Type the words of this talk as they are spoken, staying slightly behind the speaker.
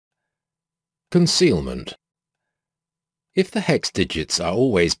Concealment. If the hex digits are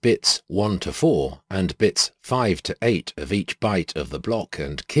always bits 1 to 4 and bits 5 to 8 of each byte of the block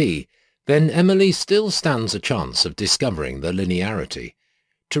and key, then Emily still stands a chance of discovering the linearity.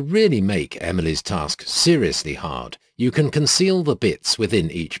 To really make Emily's task seriously hard, you can conceal the bits within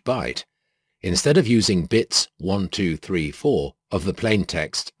each byte. Instead of using bits 1, 2, 3, 4 of the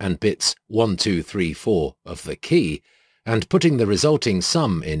plaintext and bits 1, 2, 3, 4 of the key, and putting the resulting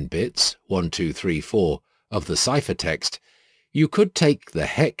sum in bits 1, 2, 3, 4 of the ciphertext, you could take the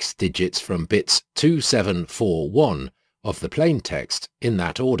hex digits from bits 2, 7, 4, 1 of the plaintext in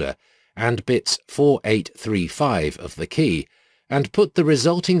that order, and bits 4, 8, 3, 5 of the key, and put the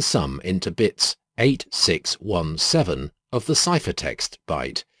resulting sum into bits 8, 6, 1, 7 of the ciphertext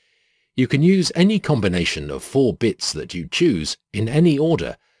byte. You can use any combination of 4 bits that you choose in any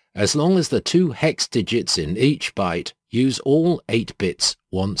order, as long as the 2 hex digits in each byte use all 8 bits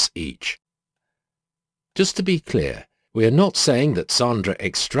once each. Just to be clear, we are not saying that Sandra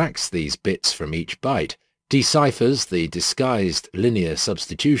extracts these bits from each byte, deciphers the disguised linear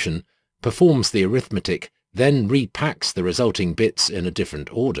substitution, performs the arithmetic, then repacks the resulting bits in a different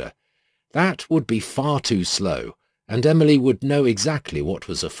order. That would be far too slow, and Emily would know exactly what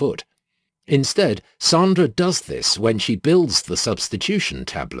was afoot. Instead, Sandra does this when she builds the substitution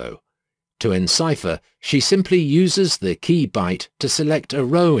tableau. To encipher, she simply uses the key byte to select a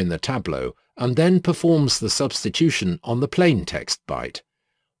row in the tableau and then performs the substitution on the plaintext byte.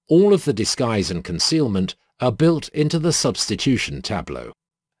 All of the disguise and concealment are built into the substitution tableau.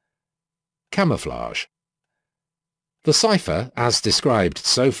 Camouflage. The cipher, as described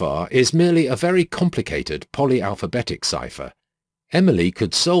so far, is merely a very complicated polyalphabetic cipher. Emily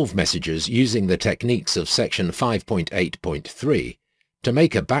could solve messages using the techniques of section 5.8.3. To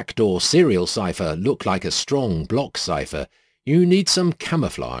make a backdoor serial cipher look like a strong block cipher, you need some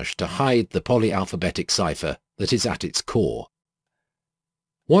camouflage to hide the polyalphabetic cipher that is at its core.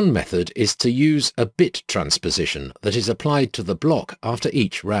 One method is to use a bit transposition that is applied to the block after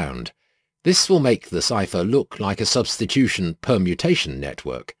each round. This will make the cipher look like a substitution permutation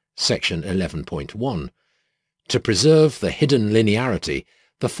network, section 11.1. To preserve the hidden linearity,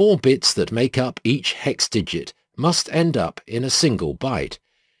 the 4 bits that make up each hex digit must end up in a single byte.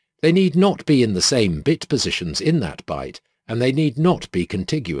 They need not be in the same bit positions in that byte, and they need not be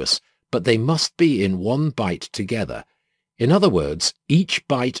contiguous, but they must be in one byte together. In other words, each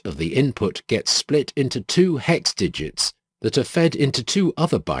byte of the input gets split into 2 hex digits that are fed into 2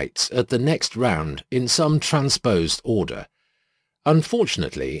 other bytes at the next round in some transposed order.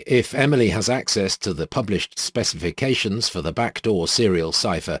 Unfortunately, if Emily has access to the published specifications for the backdoor serial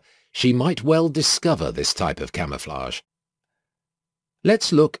cipher, she might well discover this type of camouflage.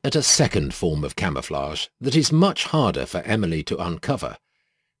 Let's look at a second form of camouflage that is much harder for Emily to uncover.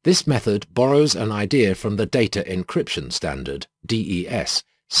 This method borrows an idea from the Data Encryption Standard, DES,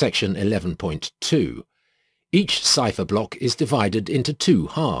 section 11.2. Each cipher block is divided into 2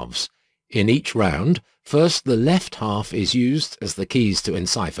 halves. In each round, first the left half is used as the keys to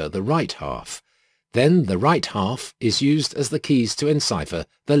encipher the right half. Then the right half is used as the keys to encipher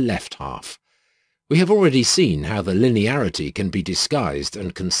the left half. We have already seen how the linearity can be disguised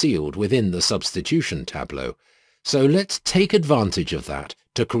and concealed within the substitution tableau, so let's take advantage of that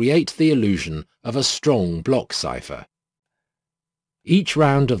to create the illusion of a strong block cipher. Each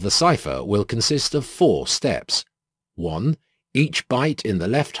round of the cipher will consist of 4 steps. 1. Each byte in the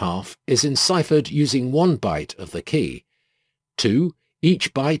left half is enciphered using 1 byte of the key. 2.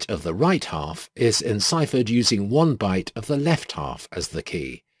 Each byte of the right half is enciphered using 1 byte of the left half as the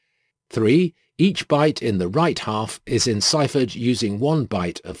key. 3. Each byte in the right half is enciphered using 1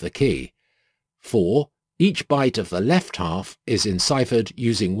 byte of the key. 4. Each byte of the left half is enciphered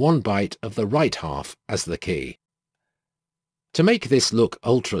using 1 byte of the right half as the key. To make this look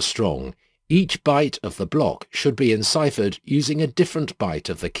ultra-strong, each byte of the block should be enciphered using a different byte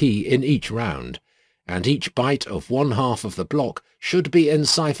of the key in each round, and each byte of one half of the block should be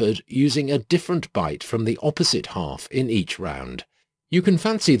enciphered using a different byte from the opposite half in each round. You can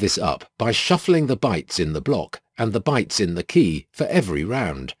fancy this up by shuffling the bytes in the block and the bytes in the key for every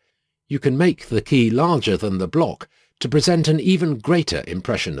round. You can make the key larger than the block to present an even greater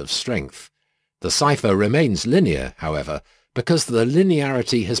impression of strength. The cipher remains linear, however, because the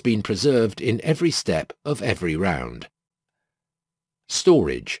linearity has been preserved in every step of every round.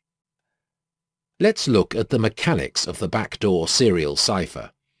 Storage. Let's look at the mechanics of the backdoor serial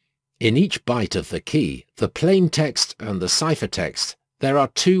cipher. In each byte of the key, the plaintext and the ciphertext, there are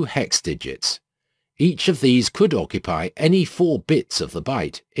 2 hex digits. Each of these could occupy any 4 bits of the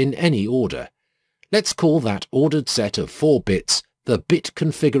byte in any order. Let's call that ordered set of 4 bits the bit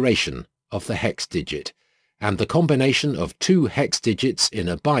configuration of the hex digit, and the combination of 2 hex digits in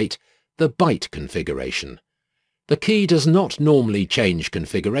a byte, the byte configuration. The key does not normally change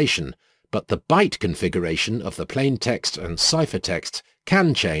configuration, but the byte configuration of the plain text and ciphertext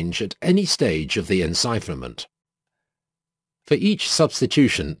can change at any stage of the encipherment. For each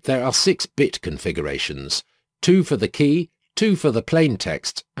substitution, there are 6 bit configurations, 2 for the key, 2 for the plain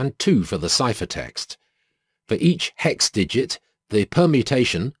text, and 2 for the ciphertext. For each hex digit, the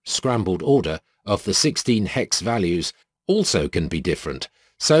permutation, scrambled order, of the 16 hex values also can be different,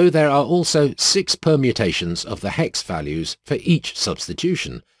 so there are also 6 permutations of the hex values for each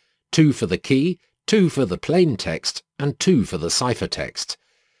substitution, 2 for the key, 2 for the plain text, and 2 for the ciphertext.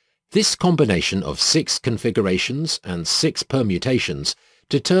 This combination of 6 configurations and 6 permutations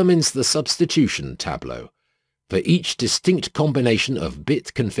determines the substitution tableau. For each distinct combination of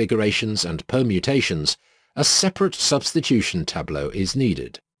bit configurations and permutations, a separate substitution tableau is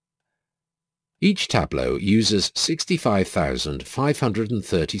needed. Each tableau uses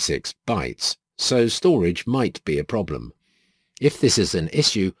 65,536 bytes, so storage might be a problem. If this is an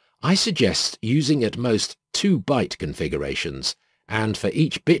issue, I suggest using at most 2 byte configurations, and for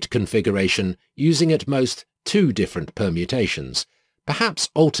each bit configuration using at most 2 different permutations, perhaps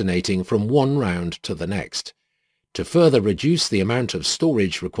alternating from one round to the next. To further reduce the amount of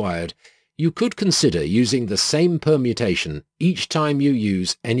storage required, you could consider using the same permutation each time you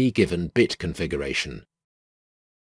use any given bit configuration.